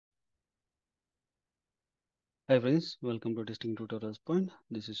Hi friends, welcome to Testing Tutorials Point.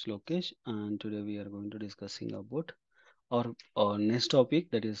 This is Lokesh, and today we are going to discussing about our next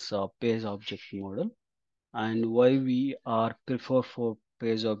topic, that is page object model, and why we are prefer for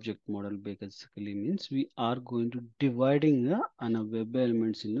page object model. Basically means we are going to dividing and a web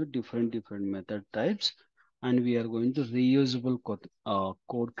elements into different method types, and we are going to reusable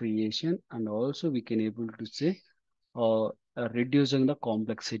code creation, and also we can able to say reducing the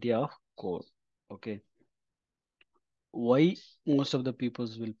complexity of code. Okay, why most of the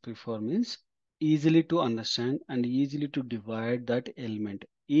peoples will prefer means easily to understand and easily to divide that element.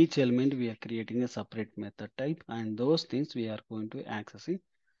 Each element we are creating a separate method type, and those things we are going to accessing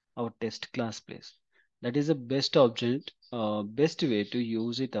our test class place. That is the best object, best way to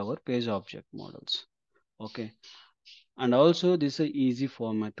use it our page object models. Okay, and also this is a easy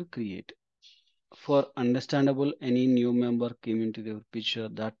format to create. For understandable, any new member came into the picture,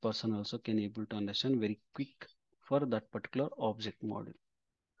 that person also can able to understand very quick for that particular object model.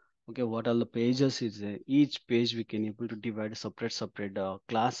 Okay, what are the pages is each page we can able to divide separate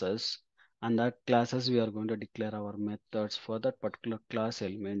classes, and that classes we are going to declare our methods for that particular class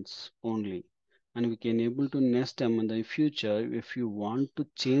elements only, and we can able to nest them in the future. If you want to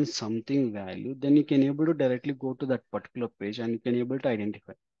change something value, then you can able to directly go to that particular page and you can able to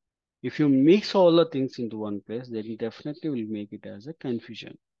identify. If you mix all the things into one place, then it definitely will make it as a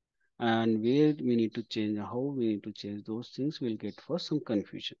confusion, and where we need to change, how we need to change those things will get for some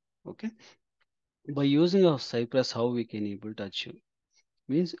confusion. Okay, by using of Cypress, how we can able to achieve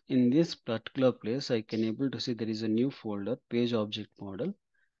means in this particular place I can able to see there is a new folder, page object model.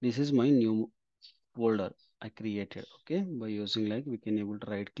 This is my new folder I created. Okay, by using like we can able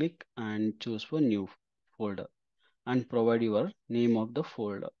to right click and choose for new folder and provide your name of the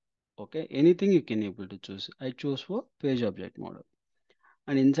folder. Okay, anything you can able to choose. I choose for page object model,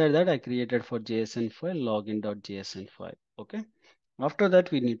 and inside that I created for JSON file login.jsn file. Okay, after that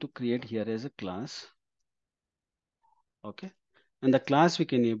we need to create here as a class. Okay, and the class we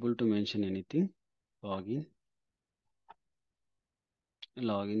can able to mention anything, login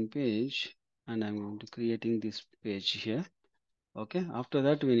page, and I'm going to creating this page here. Okay, after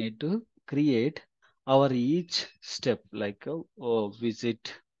that we need to create our each step like a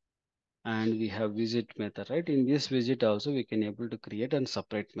visit, and we have visit method, right? In this visit also we can able to create a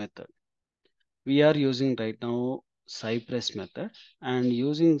separate method. We are using right now Cypress method, and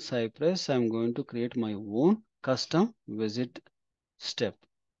using Cypress I'm going to create my own custom visit step.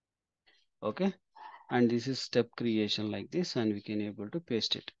 Okay, and this is step creation like this, and we can able to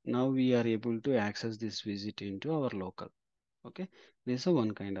paste it. Now we are able to access this visit into our local. Okay, this is a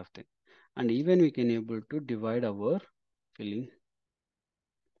one kind of thing, and even we can able to divide our filling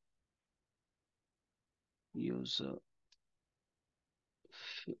user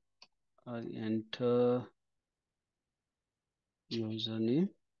enter username,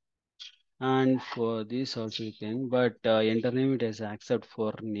 and for this also we can, but enter name it as accept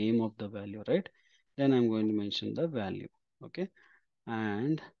for name of the value, right? Then I'm going to mention the value. Okay,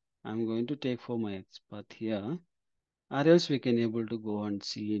 and I'm going to take for my expert here, or else we can able to go and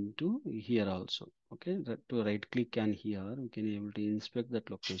see into here also. Okay, to right click, and here we can able to inspect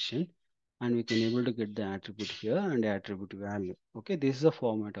that location, and we can able to get the attribute here and attribute value. Okay, this is a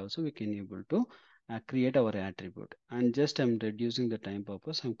format also we can able to create our attribute, and just I'm reducing the time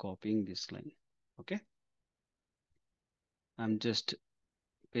purpose, I'm copying this line. Okay, I'm just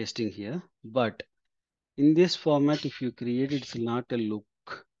pasting here, but in this format if you create, it's not a look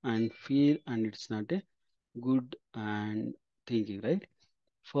and feel, and it's not a good and thinking, right?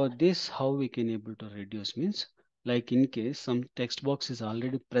 For this, how we can able to reduce means, like in case some text box is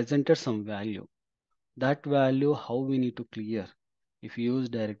already presented some value, that value how we need to clear. If you use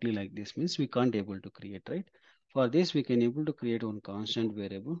directly like this means we can't able to create, right? For this we can able to create one constant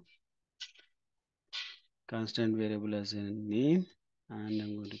variable as a name, and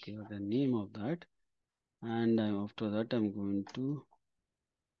I'm going to give the name of that, and after that I'm going to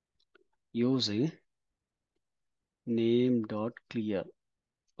use a name dot clear.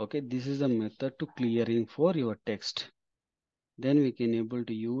 Okay, this is the method to clearing for your text. Then we can able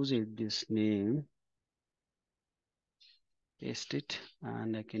to use it this name, paste it,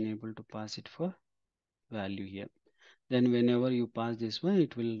 and I can able to pass it for value here. Then whenever you pass this one,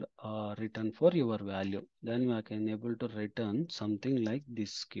 it will return for your value. Then I can able to return something like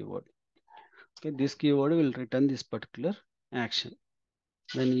this keyword. Okay, this keyword will return this particular action.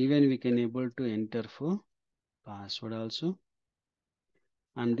 Then even we can able to enter for password also,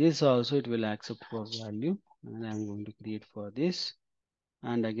 and this also it will accept for value, and I'm going to create for this,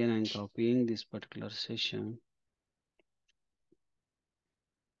 and again I'm copying this particular session,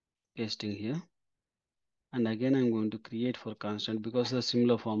 pasting here. and again I'm going to create for constant because the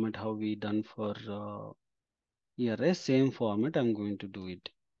similar format how we done for ERS, same format I'm going to do it.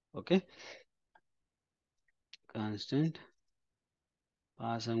 Okay, constant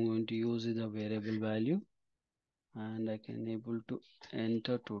pass I'm going to use is a variable value, and I can able to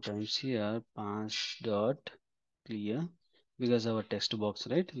enter two times here pass dot clear, because our text box,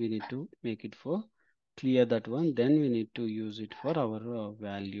 right, we need to make it for clear that one, then we need to use it for our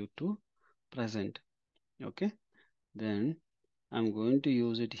value to present. Okay, then I'm going to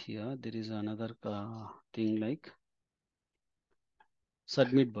use it here. There is another thing like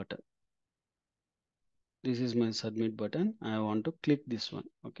submit button. This is my submit button. I want to click this one.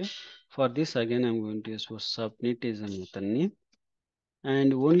 Okay, for this again I'm going to use for submit is a method name,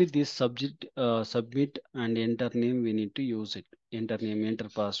 and only this subject submit and enter name we need to use it. Enter name, enter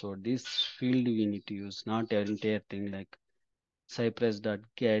password, this field we need to use, not an entire thing like Cypress dot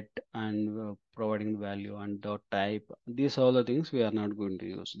get and providing value and dot type. These all the things we are not going to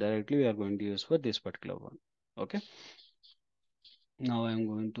use directly. We are going to use for this particular one. Okay. Now I am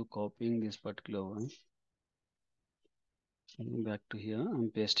going to copying this particular one. Coming back to here,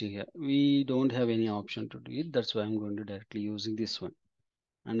 I'm pasting here. We don't have any option to do it. That's why I'm going to directly using this one.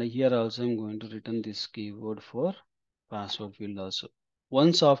 And here also I'm going to return this keyword for password field also.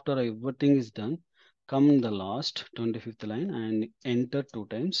 Once after everything is done, come the last 25th line and enter two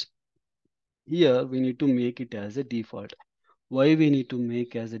times. Here we need to make it as a default. Why we need to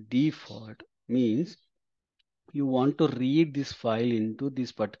make as a default means you want to read this file into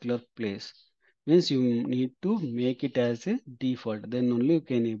this particular place, means you need to make it as a default, then only you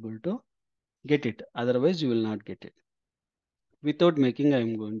can able to get it, otherwise you will not get it. Without making, I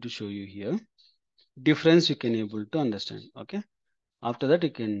am going to show you here difference, you can able to understand. Okay, after that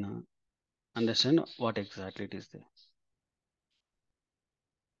you can understand what exactly it is there.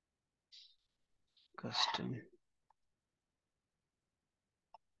 Custom,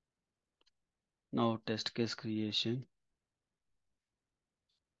 now test case creation,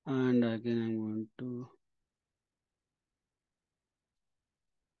 and again I'm going to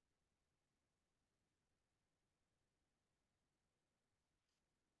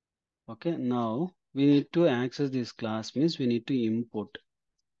okay, now we need to access this class, means we need to import.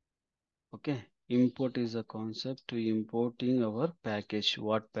 Okay, import is a concept to importing our package.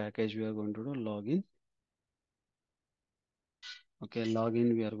 What package we are going to do? Login. Okay,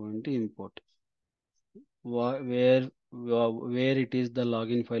 login we are going to import. Where it is the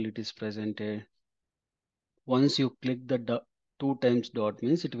login file it is presented. Once you click the two times dot,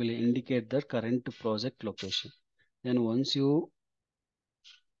 means it will indicate the current project location. Then once you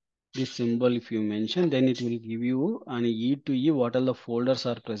this symbol if you mention, then it will give you an E to E what all the folders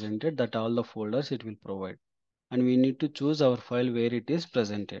are presented, that all the folders it will provide. And we need to choose our file where it is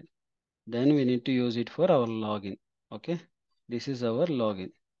presented. Then we need to use it for our login. Okay, this is our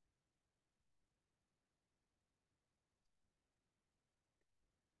login.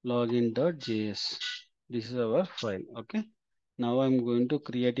 Login.js. This is our file. Okay, now I'm going to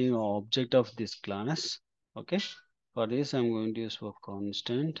creating an object of this class. Okay, for this I'm going to use for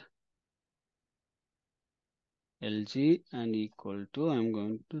constant lg and equal to, I'm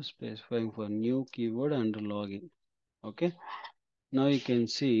going to specify for new keyword and login. Okay, now you can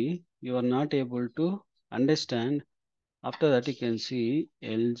see you are not able to understand. After that you can see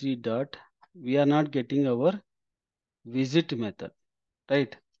lg dot, we are not getting our visit method,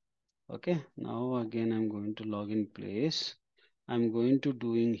 right? Okay, now again I'm going to login place. I'm going to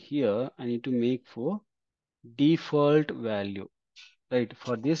doing here, I need to make for default value, right?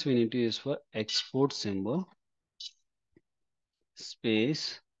 For this we need to use for export symbol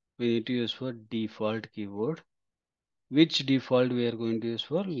space, we need to use for default keyword, which default we are going to use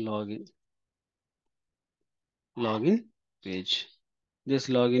for login page. This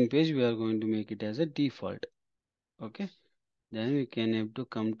login page we are going to make it as a default. Okay, then we can able to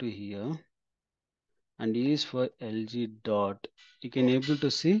come to here and use for lg dot, you can able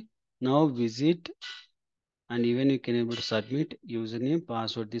to see now visit, and even you can able to submit username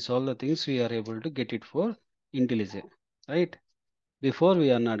password, these all the things we are able to get it for IntelliJ, right? Before we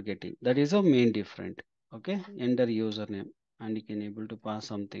are not getting, that is a main different. Okay, enter username and you can able to pass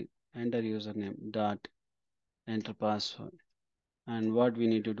something, enter username dot enter password, and what we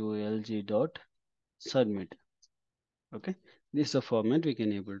need to do lg dot submit. Okay, this is the format we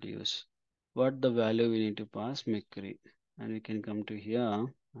can able to use. What the value we need to pass, Mercury, and we can come to here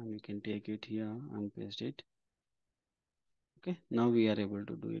and we can take it here and paste it. Okay, now we are able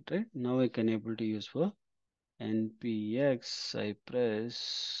to do it, right? Now I can able to use for npx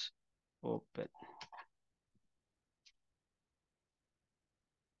cypress open.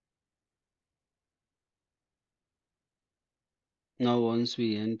 Now once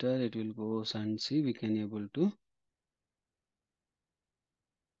we enter, it will go and see we can able to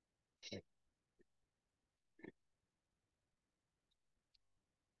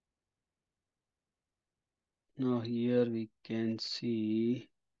now here we can see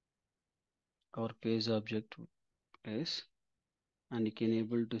our page object is, and you can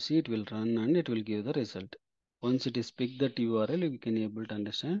able to see it will run and it will give the result. Once it is pick that URL, we can able to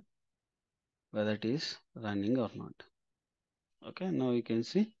understand whether it is running or not. Okay, now you can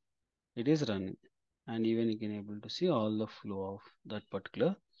see it is running, and even you can able to see all the flow of that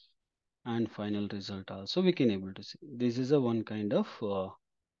particular and final result also we can able to see. This is a one kind of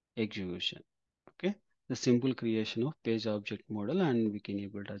execution. Okay, the simple creation of page object model, and we can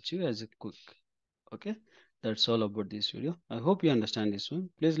able to achieve as a quick. Okay, that's all about this video. I hope you understand this one.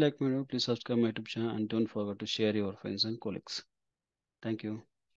 Please like my video, please subscribe my YouTube channel, and don't forget to share your friends and colleagues. Thank you.